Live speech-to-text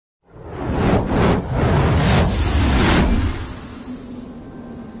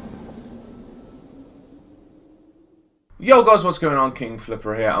Yo guys, what's going on?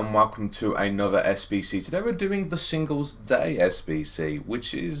 Kingflipper here and welcome to another SBC. Today we're doing the Singles Day SBC,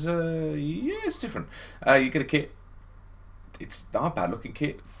 which is, yeah, it's different. You get a kit. It's not a bad looking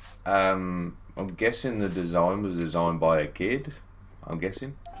kit. I'm guessing the design was designed by a kid. I'm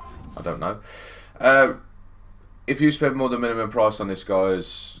guessing. I don't know. If you spend more than minimum price on this,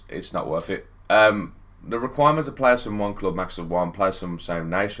 guys, it's not worth it. The requirements are players from one club, max of 1, players from the same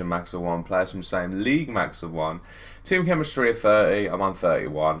nation, max of 1, players from the same league, max of 1, team chemistry of 30, I'm on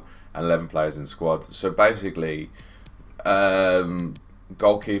 31, and 11 players in the squad. So basically, goalkeepers,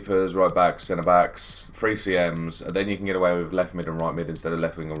 right backs, centre backs, 3 CMs, and then you can get away with left mid and right mid instead of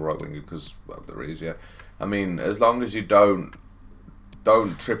left wing and right wing because, well, they're easier. I mean, as long as you don't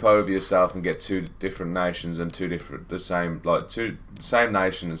trip over yourself and get 2 different nations and two same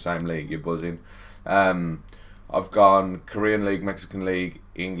nation and same league, you're buzzing. I've gone Korean League, Mexican League,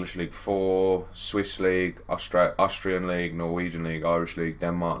 English League 4, Swiss League, Austrian League, Norwegian League, Irish League,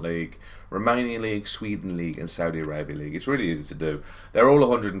 Denmark League, Romanian League, Sweden League, and Saudi Arabia League. It's really easy to do. They're all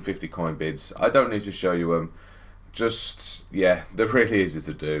 150 coin bids. I don't need to show you them. Just, yeah, they're really easy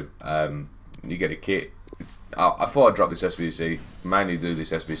to do. You get a kit. I thought I'd drop this SBC, mainly do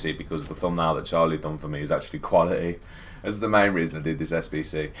this SBC because the thumbnail that Charlie done for me is actually quality. That's the main reason I did this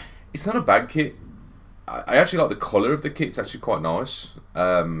SBC. It's not a bad kit. I actually like the colour of the kit. It's actually quite nice.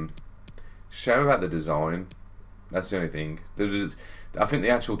 Shame about the design. That's the only thing. I think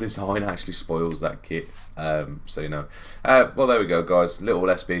the actual design actually spoils that kit. So you know. Well, there we go, guys. Little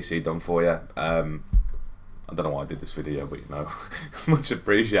SBC done for you. I don't know why I did this video, but you know, much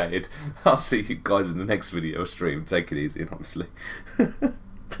appreciated. I'll see you guys in the next video stream. Take it easy, and obviously,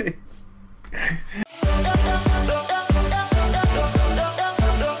 peace.